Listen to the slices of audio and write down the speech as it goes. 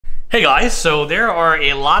Hey guys, so there are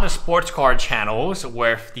a lot of sports card channels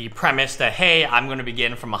with the premise that, hey, I'm going to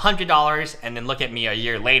begin from $100 and then look at me a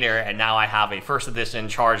year later and now I have a first edition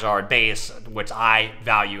Charizard base, which I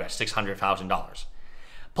value at $600,000.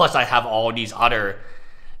 Plus I have all these other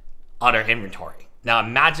inventory. Now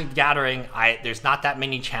in Magic the Gathering, there's not that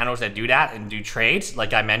many channels that do that and do trades,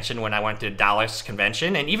 like I mentioned when I went to the Dallas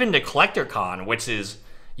convention, and even the Collector Con, which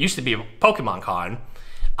used to be a Pokemon Con.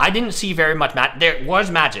 I didn't see very much there was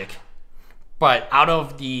Magic, but out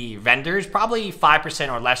of the vendors, probably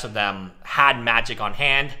 5% or less of them had Magic on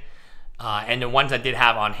hand. And the ones that did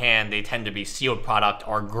have on hand, they tend to be sealed product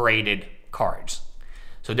or graded cards.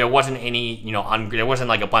 So there wasn't any, there wasn't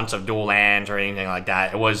like a bunch of dual lands or anything like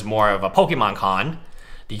that. It was more of a Pokemon Con.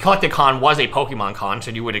 The Collector Con was a Pokemon Con, so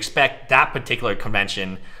you would expect that particular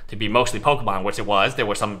convention to be mostly Pokemon, which it was. There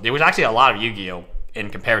was actually a lot of Yu-Gi-Oh! In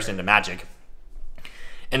comparison to Magic.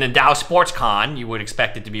 In the Dow Sports Con, you would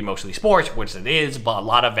expect it to be mostly sports, which it is, but a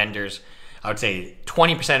lot of vendors, I would say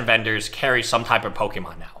 20% of vendors carry some type of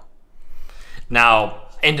Pokemon now. Now,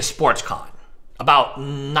 in the Sports Con, about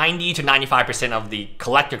 90 to 95% of the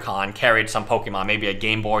Collector Con carried some Pokemon, maybe a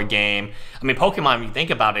Game Boy game. I mean, Pokemon, if you think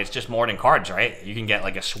about it, it's just more than cards, right? You can get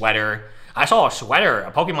like a sweater. I saw a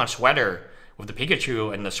Pokemon sweater with the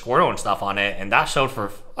Pikachu and the Squirtle and stuff on it, and that sold for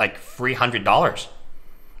like $300.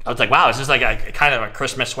 I was like, wow, is this like a kind of a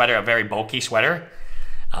Christmas sweater, a very bulky sweater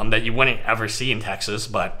that you wouldn't ever see in Texas?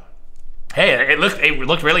 But hey, it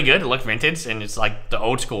looked really good. It looked vintage, and it's like the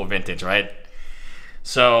old school vintage, right?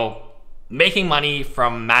 So making money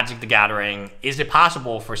from Magic the Gathering, is it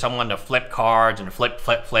possible for someone to flip cards and flip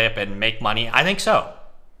and make money? I think so.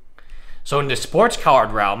 So in the sports card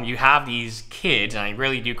realm, you have these kids, and I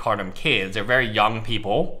really do call them kids. They're very young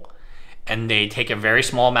people. And they take a very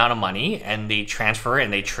small amount of money and they transfer it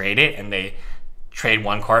and they trade it, and they trade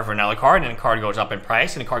one card for another card, and the card goes up in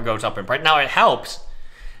price and the card goes up in price. Now it helps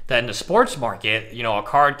that in the sports market, a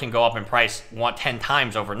card can go up in price 10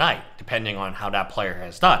 times overnight, depending on how that player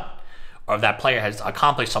has done, or if that player has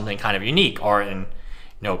accomplished something kind of unique. Or in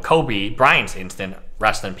Kobe Bryant's instant,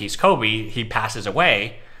 rest in peace Kobe, he passes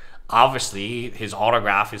away. Obviously, his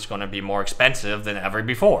autograph is going to be more expensive than ever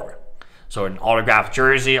before. So an autographed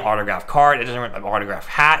jersey, autographed card, an autographed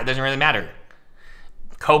hat, it doesn't really matter.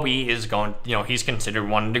 Kobe is he's considered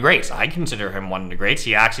one of the greats. I consider him one of the greats.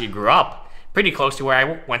 He actually grew up pretty close to where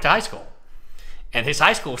I went to high school. And his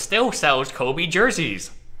high school still sells Kobe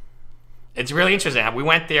jerseys. It's really interesting. We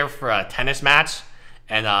went there for a tennis match,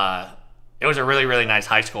 and it was a really, really nice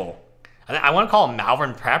high school. I want to call it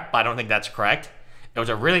Malvern Prep, but I don't think that's correct. It was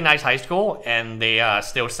a really nice high school, and they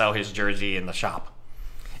still sell his jersey in the shop.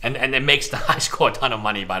 And it makes the high school a ton of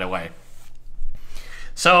money, by the way.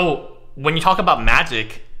 So when you talk about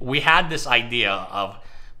Magic, we had this idea of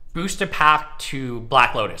booster pack to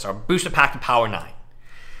Black Lotus, or booster pack to Power 9.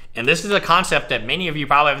 And this is a concept that many of you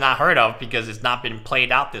probably have not heard of because it's not been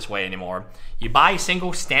played out this way anymore. You buy a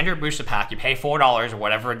single standard booster pack, you pay $4 or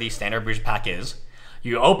whatever the standard booster pack is.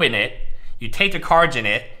 You open it, you take the cards in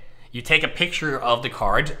it, you take a picture of the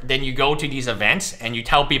card, then you go to these events and you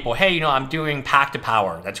tell people, hey, I'm doing pack to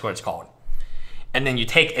power. That's what it's called. And then you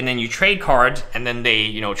trade cards, and then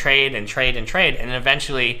they, trade and trade and trade, and then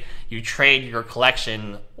eventually you trade your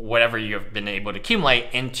collection, whatever you've been able to accumulate,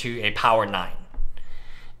 into a Power 9.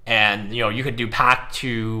 And you could do pack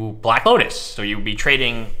to Black Lotus. So you'd be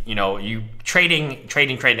trading, trading.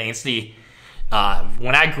 It's the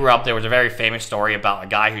when I grew up, there was a very famous story about a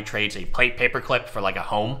guy who trades a plate paperclip for like a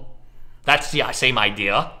home. That's the same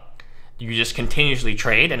idea. You just continuously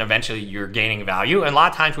trade, and eventually you're gaining value. And a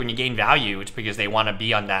lot of times when you gain value, it's because they want to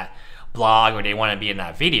be on that blog or they want to be in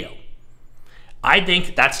that video. I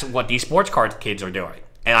think that's what these sports card kids are doing.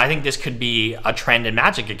 And I think this could be a trend in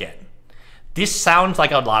Magic again. This sounds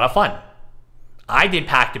like a lot of fun. I did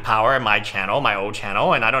Pack to Power in my channel, my old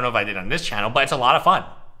channel, and I don't know if I did on this channel, but it's a lot of fun.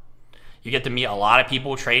 You get to meet a lot of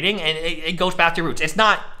people trading, and it goes back to roots. It's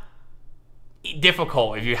not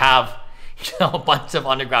difficult if you have a bunch of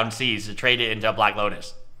underground seas to trade it into a Black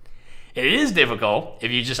Lotus. It is difficult if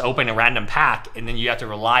you just open a random pack and then you have to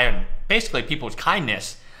rely on basically people's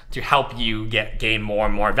kindness to help you gain more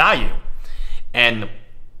and more value. And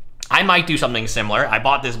I might do something similar. I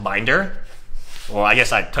bought this binder. Well, I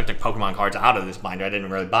guess I took the Pokemon cards out of this binder. I didn't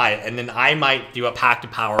really buy it. And then I might do a pack to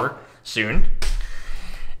power soon.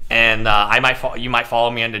 And you might follow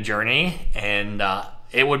me on the journey, and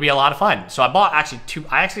it would be a lot of fun. So I bought I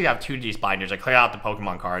actually have two of these binders. I cleared out the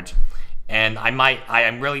Pokemon cards, and I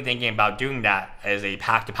am really thinking about doing that as a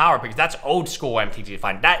pack to power, because that's old school MTG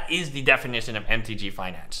finance. That is the definition of MTG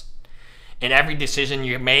finance. And every decision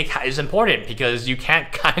you make is important because you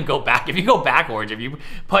can't kind of go back. If you go backwards, if you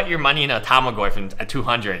put your money in a Tamagotchi at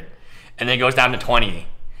 200 and then it goes down to 20,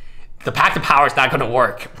 the pack to power is not going to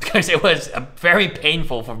work because it was very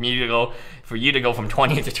painful for you to go from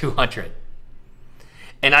 20 to 200.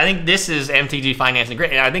 And I think this is MTG financing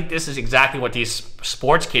great. And I think this is exactly what these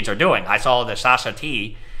sports kids are doing. I saw the Sasha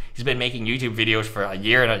T. He's been making YouTube videos for a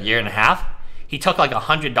year and a half. He took like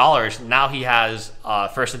 $100. Now he has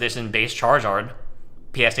first edition base Charizard,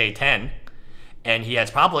 PSA 10, and he has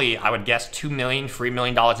probably, I would guess, $2 million, $3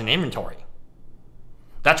 million in inventory.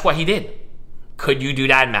 That's what he did. Could you do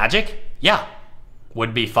that in Magic? Yeah. Would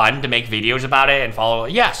it be fun to make videos about it and follow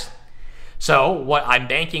it? Yes. So what I'm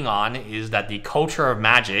banking on is that the culture of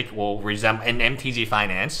Magic will resemble, and MTG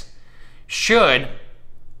Finance should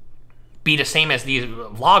be the same as these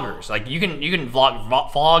vloggers. Like you can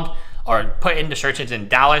vlog or put in the search engine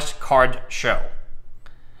Dallas Card Show.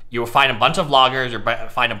 You will find a bunch of vloggers or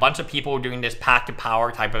find a bunch of people doing this pack to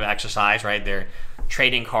power type of exercise, right? They're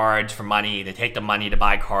trading cards for money. They take the money to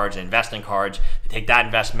buy cards and invest in cards. They take that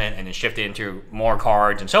investment and then shift it into more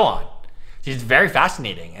cards and so on. It's very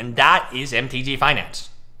fascinating. And that is MTG Finance.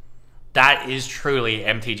 That is truly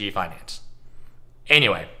MTG Finance.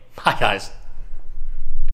 Anyway, bye guys.